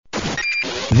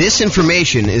This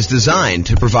information is designed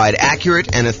to provide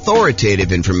accurate and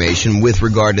authoritative information with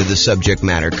regard to the subject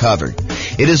matter covered.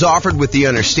 It is offered with the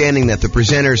understanding that the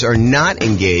presenters are not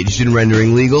engaged in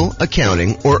rendering legal,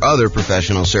 accounting, or other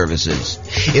professional services.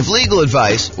 If legal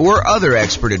advice or other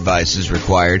expert advice is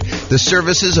required, the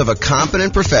services of a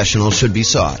competent professional should be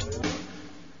sought.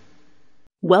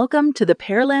 Welcome to the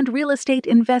Pearland Real Estate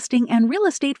Investing and Real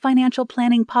Estate Financial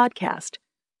Planning Podcast.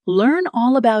 Learn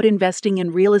all about investing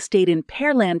in real estate in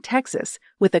Pearland, Texas,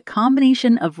 with a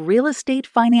combination of real estate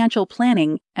financial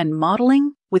planning and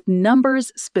modeling with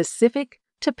numbers specific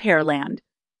to Pearland,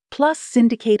 plus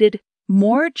syndicated,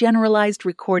 more generalized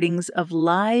recordings of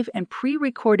live and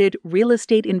pre-recorded real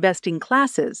estate investing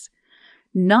classes,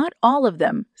 not all of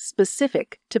them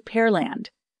specific to Pearland.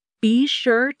 Be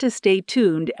sure to stay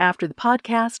tuned after the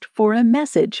podcast for a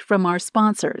message from our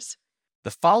sponsors. The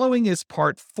following is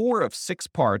part 4 of 6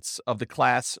 parts of the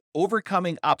class,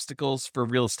 Overcoming Obstacles for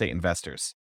Real Estate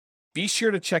Investors. Be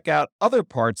sure to check out other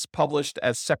parts published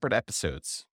as separate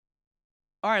episodes.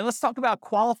 All right, let's talk about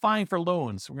qualifying for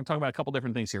loans. We're going to talk about a couple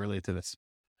different things here related to this.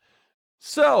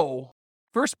 So,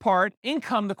 first part,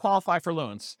 income to qualify for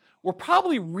loans. We're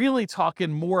probably really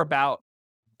talking more about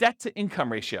debt to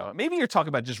income ratio. Maybe you're talking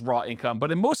about just raw income,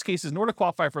 but in most cases, in order to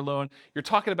qualify for a loan, you're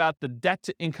talking about the debt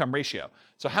to income ratio.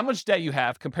 So how much debt you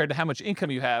have compared to how much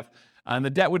income you have, and the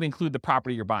debt would include the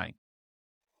property you're buying.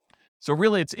 So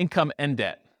really it's income and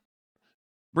debt.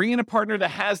 Bring in a partner that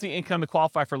has the income to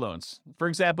qualify for loans. For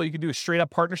example, you could do a straight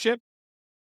up partnership,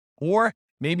 or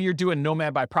maybe you're doing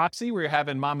nomad by proxy where you're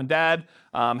having mom and dad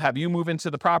have you move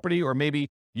into the property, or maybe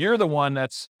you're the one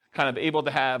that's kind of able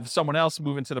to have someone else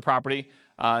move into the property.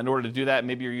 In order to do that,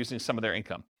 maybe you're using some of their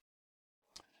income.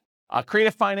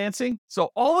 Creative financing. So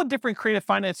all the different creative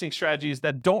financing strategies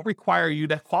that don't require you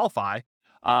to qualify,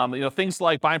 things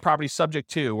like buying properties subject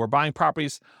to, or buying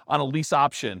properties on a lease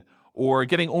option, or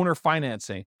getting owner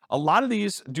financing. A lot of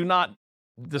these do not,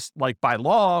 just like by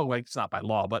law, like it's not by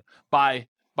law, but by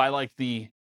like the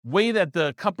way that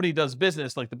the company does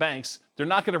business, like the banks, they're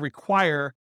not going to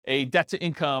require a debt to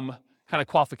income kind of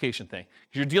qualification thing.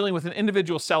 You're dealing with an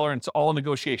individual seller and it's all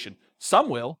negotiation. Some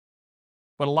will,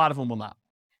 but a lot of them will not.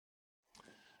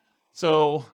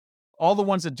 So all the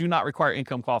ones that do not require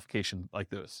income qualification, like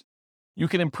those. You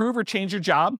can improve or change your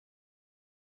job.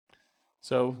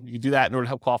 So you do that in order to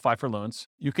help qualify for loans.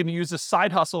 You can use a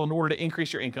side hustle in order to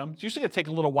increase your income. It's usually going to take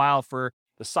a little while for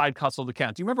the side hustle to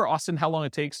count. Do you remember, Austin, how long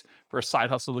it takes for a side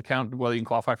hustle to count whether you can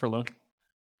qualify for a loan?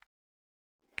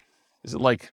 Is it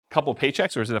like a couple of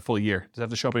paychecks, or is it a full year? Does it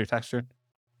have to show up on your tax return?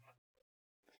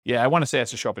 Yeah, I want to say it has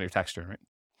to show up on your tax return, right?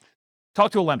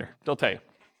 Talk to a lender. They'll tell you.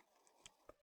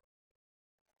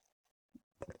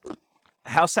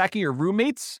 House hacking your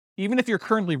roommates, even if you're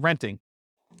currently renting.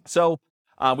 So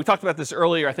we talked about this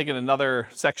earlier, I think in another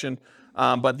section,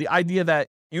 but the idea that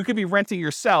you could be renting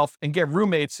yourself and get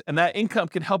roommates, and that income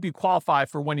can help you qualify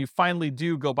for when you finally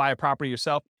do go buy a property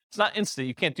yourself. It's not instant.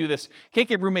 You can't do this. You can't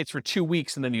get roommates for 2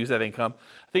 weeks and then use that income.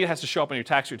 I think it has to show up on your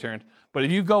tax return. But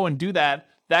if you go and do that,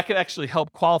 that could actually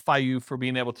help qualify you for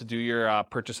being able to do your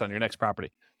purchase on your next property.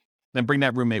 Then bring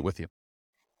that roommate with you.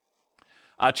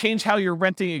 Change how you're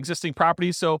renting existing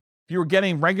properties. So if you were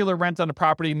getting regular rent on a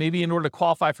property, maybe in order to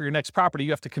qualify for your next property,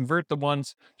 you have to convert the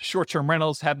ones to short-term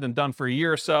rentals, have them done for a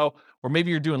year or so. Or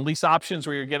maybe you're doing lease options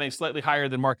where you're getting slightly higher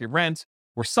than market rent,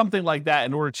 or something like that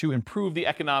in order to improve the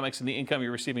economics and the income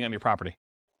you're receiving on your property.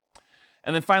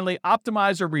 And then finally,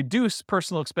 optimize or reduce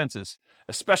personal expenses,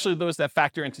 especially those that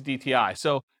factor into DTI.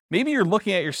 So maybe you're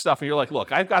looking at your stuff and you're like,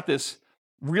 look, I've got this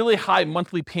really high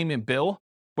monthly payment bill,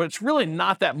 but it's really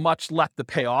not that much left to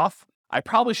pay off. I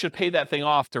probably should pay that thing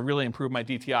off to really improve my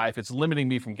DTI if it's limiting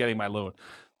me from getting my loan.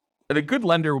 And a good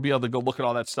lender will be able to go look at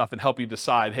all that stuff and help you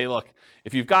decide, hey, look,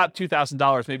 if you've got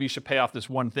 $2,000, maybe you should pay off this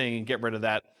one thing and get rid of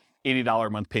that $80 a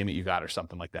month payment you got or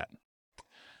something like that.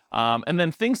 And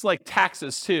then things like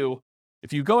taxes too.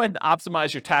 If you go ahead and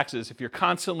optimize your taxes, if you're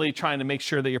constantly trying to make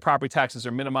sure that your property taxes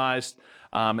are minimized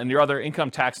and your other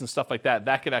income tax and stuff like that,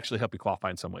 that could actually help you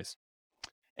qualify in some ways.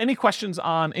 Any questions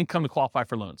on income to qualify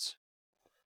for loans?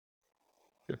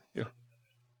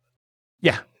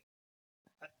 Yeah.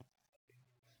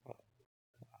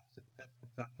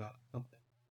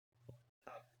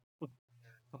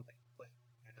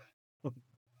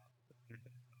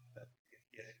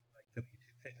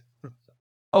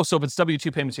 Oh, so if it's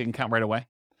W-2 payments, you can count right away?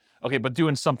 Okay, but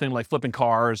doing something like flipping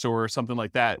cars or something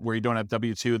like that where you don't have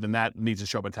W-2, then that needs to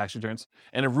show up on tax returns.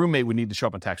 And a roommate would need to show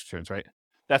up on tax returns, right?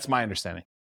 That's my understanding.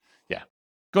 Yeah.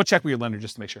 Go check with your lender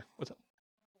just to make sure. What's up?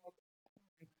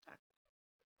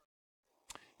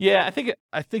 Yeah,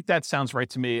 I think that sounds right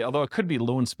to me, although it could be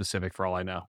loan specific for all I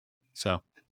know. So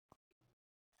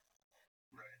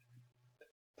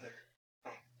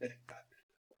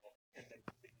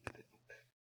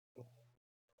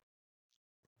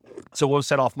So what was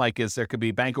set off, Mike, is there could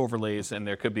be bank overlays and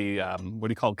there could be, what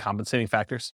do you call compensating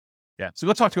factors? Yeah. So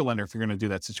go talk to a lender if you're going to do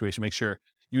that situation. Make sure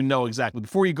you know exactly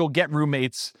before you go get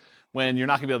roommates when you're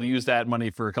not going to be able to use that money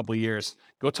for a couple of years.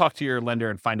 Go talk to your lender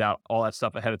and find out all that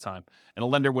stuff ahead of time. And a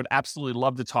lender would absolutely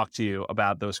love to talk to you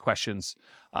about those questions,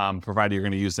 provided you're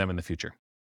going to use them in the future,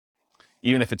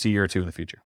 even if it's a year or two in the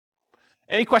future.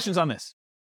 Any questions on this?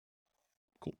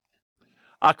 Cool.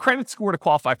 Credit score to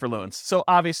qualify for loans. So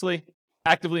obviously,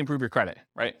 actively improve your credit,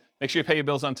 right? Make sure you pay your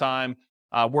bills on time,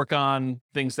 work on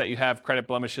things that you have credit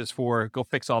blemishes for, go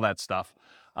fix all that stuff.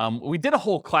 We did a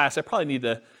whole class. I probably need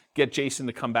to get Jason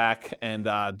to come back and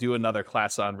do another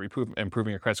class on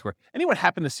improving your credit score. Anyone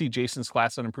happen to see Jason's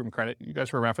class on improving credit? You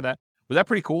guys were around for that? Was that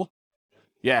pretty cool?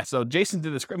 Yeah, so Jason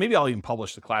did this. Maybe I'll even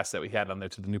publish the class that we had on there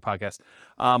to the new podcast.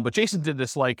 But Jason did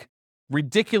this like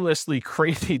ridiculously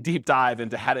crazy deep dive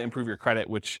into how to improve your credit,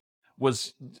 which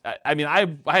was, I mean,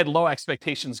 I had low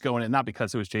expectations going in, not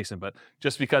because it was Jason, but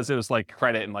just because it was like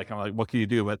credit and like, I'm like, what can you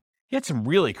do? But he had some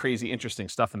really crazy, interesting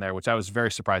stuff in there, which I was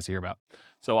very surprised to hear about.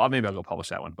 So maybe I'll go publish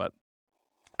that one. But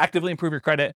actively improve your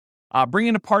credit. Bring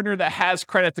in a partner that has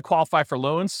credit to qualify for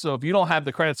loans. So if you don't have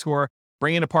the credit score,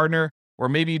 bring in a partner, or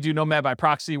maybe you do Nomad by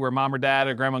proxy where mom or dad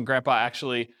or grandma and grandpa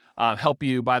actually help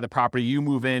you buy the property. You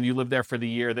move in, you live there for the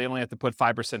year. They only have to put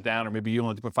 5% down, or maybe you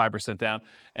only have to put 5% down,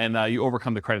 and you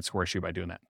overcome the credit score issue by doing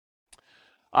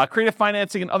that. Creative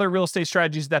financing and other real estate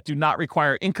strategies that do not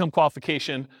require income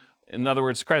qualification. In other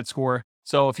words, credit score.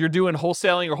 So if you're doing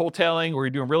wholesaling or you're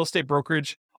doing real estate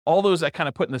brokerage, all those I kind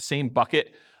of put in the same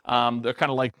bucket. They're kind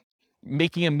of like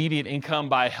making immediate income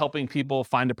by helping people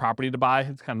find a property to buy.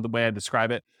 It's kind of the way I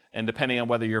describe it. And depending on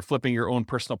whether you're flipping your own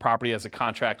personal property as a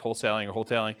contract,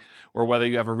 wholesaling, or whether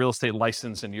you have a real estate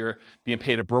license and you're being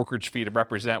paid a brokerage fee to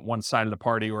represent one side of the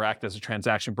party or act as a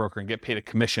transaction broker and get paid a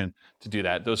commission to do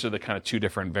that. Those are the kind of two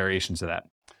different variations of that.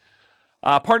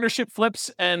 Partnership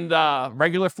flips and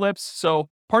regular flips. So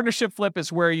partnership flip is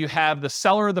where you have the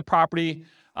seller of the property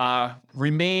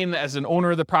remain as an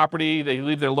owner of the property. They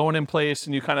leave their loan in place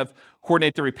and you kind of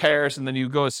coordinate the repairs, and then you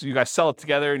guys sell it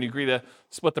together and you agree to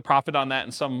split the profit on that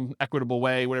in some equitable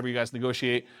way, whatever you guys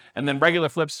negotiate. And then regular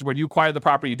flips is where you acquire the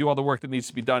property, you do all the work that needs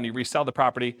to be done, you resell the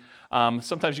property.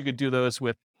 Sometimes you could do those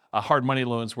with hard money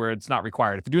loans where it's not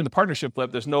required. If you're doing the partnership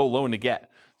flip, there's no loan to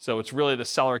get. So it's really the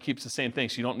seller keeps the same thing,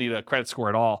 so you don't need a credit score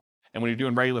at all. And when you're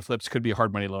doing regular flips, it could be a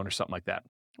hard money loan or something like that.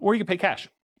 Or you can pay cash.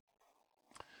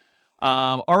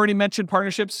 Already mentioned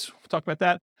partnerships. We'll talk about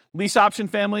that. Lease option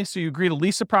family. So you agree to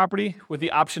lease a property with the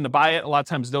option to buy it. A lot of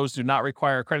times those do not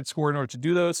require a credit score in order to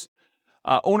do those.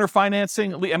 Owner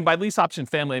financing. And by lease option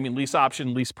family, I mean lease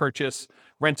option, lease purchase,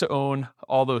 rent to own,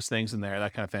 all those things in there,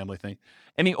 that kind of family thing.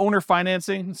 Any owner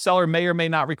financing, seller may or may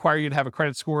not require you to have a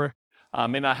credit score,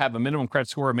 may not have a minimum credit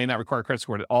score, may not require a credit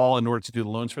score at all in order to do the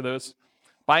loans for those.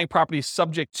 Buying properties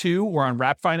subject to or on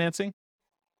wrap financing.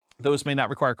 Those may not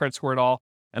require a credit score at all.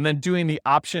 And then doing the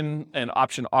option and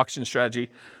option auction strategy,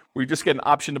 where you just get an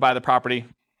option to buy the property,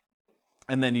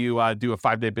 and then you do a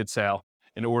 5-day bid sale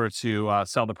in order to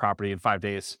sell the property in 5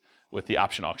 days with the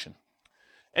option auction.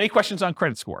 Any questions on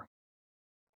credit score?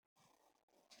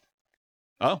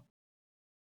 Oh.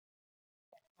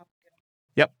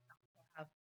 Yep.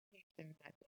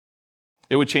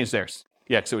 It would change theirs.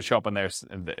 Yeah, because it would show up on theirs.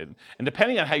 And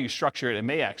depending on how you structure it, it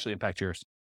may actually impact yours.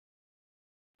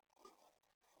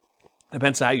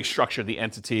 Depends on how you structure the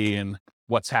entity and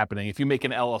what's happening. If you make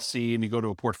an LLC and you go to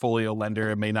a portfolio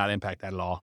lender, it may not impact that at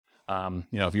all.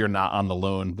 If you're not on the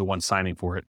loan, the one signing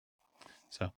for it.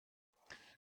 So,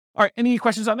 all right, any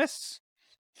questions on this?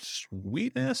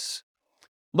 Sweetness.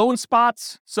 Loan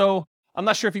spots. So I'm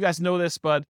not sure if you guys know this,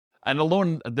 but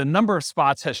the number of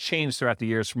spots has changed throughout the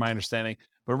years from my understanding.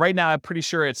 But right now, I'm pretty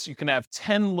sure you can have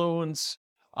 10 loans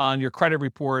on your credit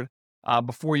report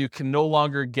before you can no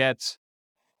longer get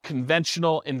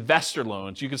conventional investor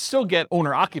loans. You can still get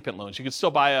owner-occupant loans. You can still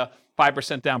buy a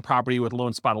 5% down property with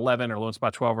loan spot 11 or loan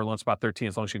spot 12 or loan spot 13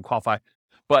 as long as you can qualify.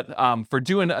 But for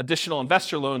doing additional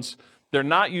investor loans, they're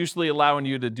not usually allowing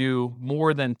you to do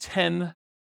more than 10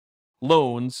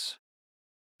 loans.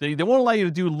 They won't allow you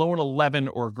to do loan 11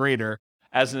 or greater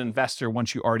as an investor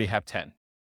once you already have 10.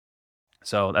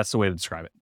 So that's the way to describe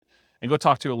it. And go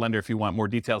talk to a lender if you want more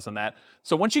details on that.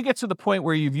 So once you get to the point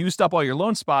where you've used up all your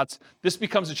loan spots, this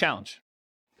becomes a challenge.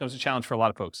 It becomes a challenge for a lot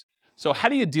of folks. So how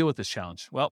do you deal with this challenge?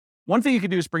 Well, one thing you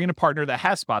can do is bring in a partner that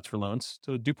has spots for loans.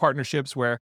 So do partnerships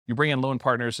where you bring in loan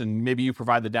partners and maybe you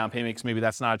provide the down payment because maybe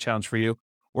that's not a challenge for you.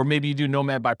 Or maybe you do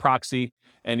Nomad by proxy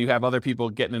and you have other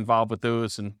people getting involved with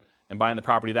those and buying the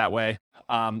property that way.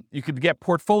 You could get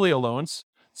portfolio loans.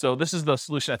 So this is the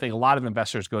solution I think a lot of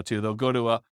investors go to. They'll go to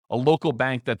a a local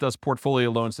bank that does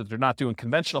portfolio loans, that they're not doing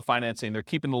conventional financing, they're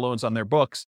keeping the loans on their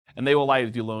books, and they will allow you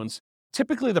to do loans.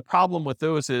 Typically, the problem with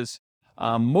those is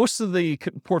most of the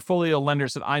portfolio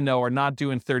lenders that I know are not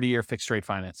doing 30-year fixed rate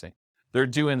financing. They're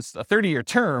doing a 30-year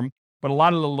term, but a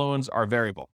lot of the loans are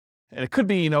variable. And it could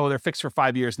be, they're fixed for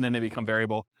 5 years and then they become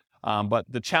variable. But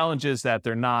the challenge is that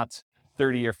they're not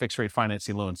 30-year fixed rate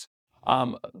financing loans.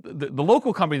 The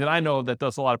local company that I know that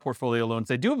does a lot of portfolio loans,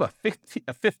 they do have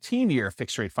a 15-year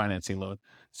fixed rate financing loan.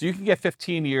 So you can get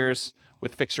 15 years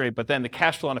with fixed rate, but then the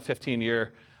cash flow on a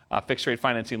 15-year fixed rate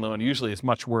financing loan usually is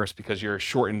much worse because your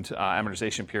shortened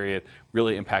amortization period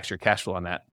really impacts your cash flow on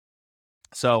that.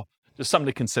 So just something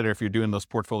to consider if you're doing those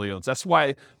portfolio loans. That's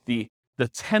why the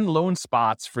 10 loan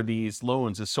spots for these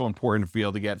loans is so important to be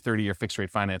able to get 30-year fixed rate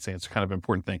financing. It's kind of an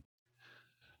important thing.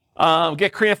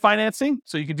 Get creative financing.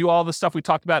 So you can do all the stuff we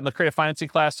talked about in the creative financing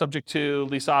class, subject to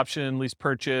lease option, lease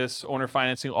purchase, owner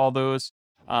financing, all those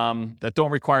that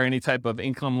don't require any type of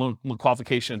income loan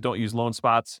qualification, don't use loan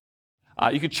spots.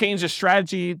 You could change the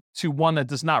strategy to one that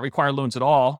does not require loans at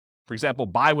all. For example,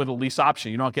 buy with a lease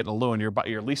option. You're not getting a loan.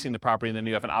 You're leasing the property, and then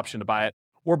you have an option to buy it.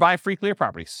 Or buy free clear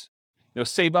properties.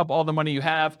 Save up all the money you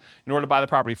have in order to buy the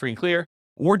property free and clear.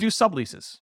 Or do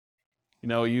subleases.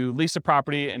 You lease a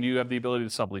property, and you have the ability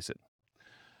to sublease it.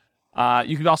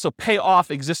 You could also pay off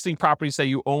existing properties that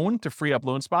you own to free up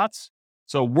loan spots.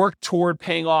 So work toward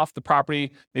paying off the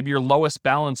property, maybe your lowest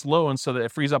balance loan, so that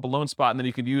it frees up a loan spot, and then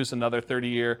you could use another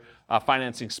 30-year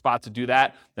financing spot to do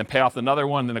that, then pay off another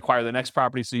one, then acquire the next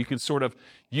property. So you could sort of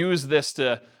use this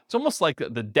it's almost like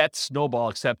the debt snowball,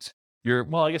 except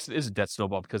I guess it is a debt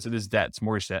snowball because it is debt, it's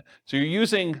mortgage debt. So you're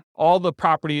using all the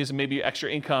properties and maybe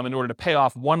extra income in order to pay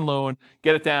off one loan,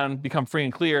 get it down, become free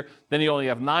and clear. Then you only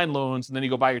have 9 loans, and then you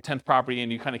go buy your 10th property,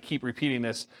 and you kind of keep repeating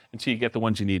this until you get the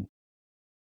ones you need.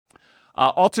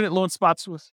 Alternate loan spots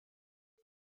with...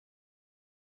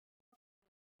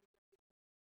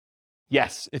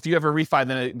 Yes, if you have a refi,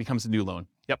 then it becomes a new loan.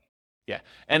 Yep, yeah.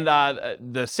 And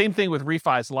the same thing with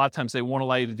refis. A lot of times they won't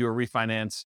allow you to do a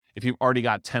refinance if you've already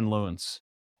got 10 loans.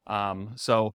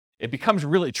 So it becomes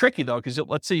really tricky though, because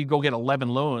let's say you go get 11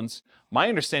 loans. My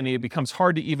understanding, it becomes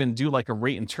hard to even do like a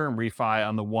rate and term refi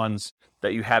on the ones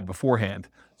that you had beforehand.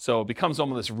 So it becomes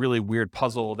almost this really weird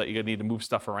puzzle that you need to move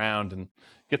stuff around, and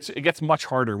it gets much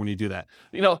harder when you do that.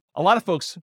 A lot of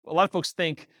folks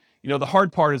think, the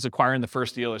hard part is acquiring the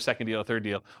first deal or second deal or third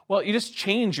deal. Well, you just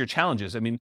change your challenges. I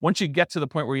mean, once you get to the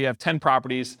point where you have 10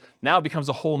 properties, now it becomes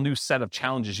a whole new set of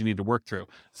challenges you need to work through.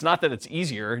 It's not that it's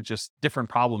easier, just different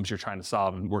problems you're trying to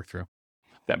solve and work through.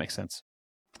 If that makes sense.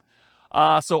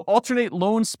 So alternate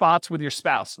loan spots with your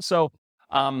spouse. So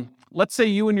let's say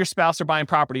you and your spouse are buying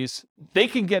properties. They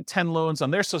can get 10 loans on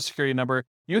their Social Security number.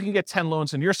 You can get 10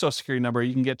 loans on your Social Security number.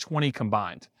 You can get 20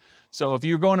 combined. So if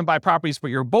you're going to buy properties, but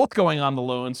you're both going on the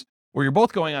loans, or you're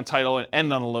both going on title and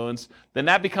end on the loans, then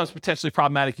that becomes potentially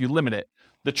problematic. You limit it.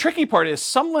 The tricky part is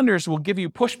some lenders will give you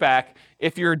pushback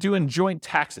if you're doing joint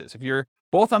taxes. If you're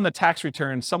both on the tax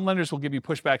return, some lenders will give you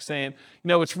pushback saying,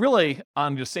 it's really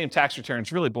on the same tax return.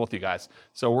 It's really both you guys.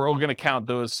 So we're all going to count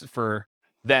those for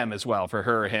them as well, for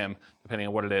her or him, depending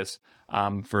on what it is,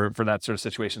 for that sort of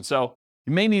situation. So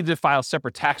you may need to file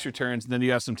separate tax returns, and then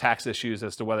you have some tax issues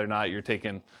as to whether or not you're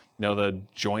taking, the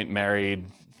joint married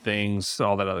things,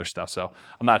 all that other stuff. So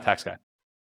I'm not a tax guy.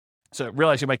 So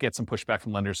realize you might get some pushback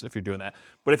from lenders if you're doing that.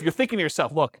 But if you're thinking to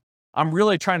yourself, look, I'm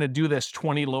really trying to do this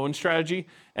 20 loan strategy,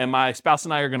 and my spouse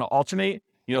and I are going to alternate,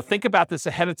 think about this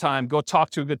ahead of time. Go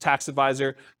talk to a good tax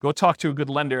advisor, go talk to a good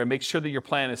lender, and make sure that your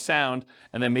plan is sound.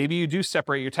 And then maybe you do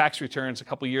separate your tax returns a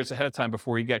couple of years ahead of time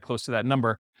before you get close to that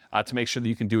number to make sure that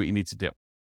you can do what you need to do.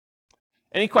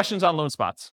 Any questions on loan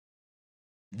spots?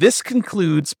 This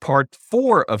concludes part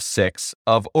 4 of 6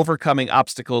 of Overcoming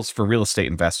Obstacles for Real Estate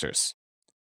Investors.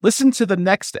 Listen to the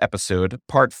next episode,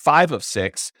 part 5 of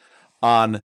 6,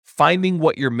 on finding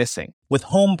what you're missing. With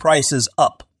home prices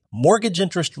up, mortgage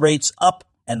interest rates up,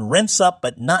 and rents up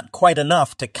but not quite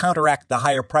enough to counteract the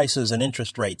higher prices and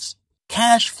interest rates,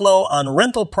 cash flow on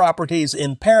rental properties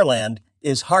in Pearland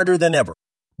is harder than ever.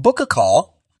 Book a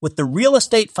call with the Real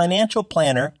Estate Financial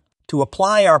Planner to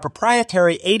apply our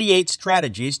proprietary 88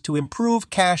 strategies to improve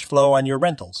cash flow on your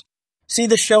rentals. See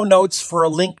the show notes for a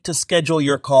link to schedule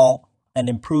your call and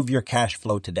improve your cash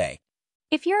flow today.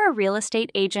 If you're a real estate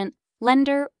agent,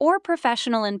 lender, or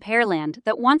professional in Pearland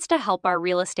that wants to help our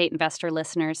real estate investor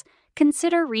listeners,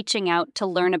 consider reaching out to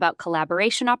learn about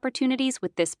collaboration opportunities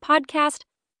with this podcast.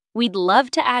 We'd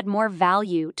love to add more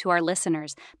value to our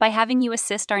listeners by having you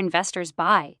assist our investors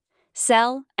buy,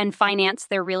 sell, and finance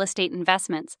their real estate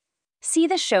investments. See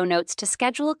the show notes to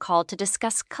schedule a call to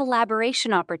discuss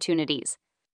collaboration opportunities.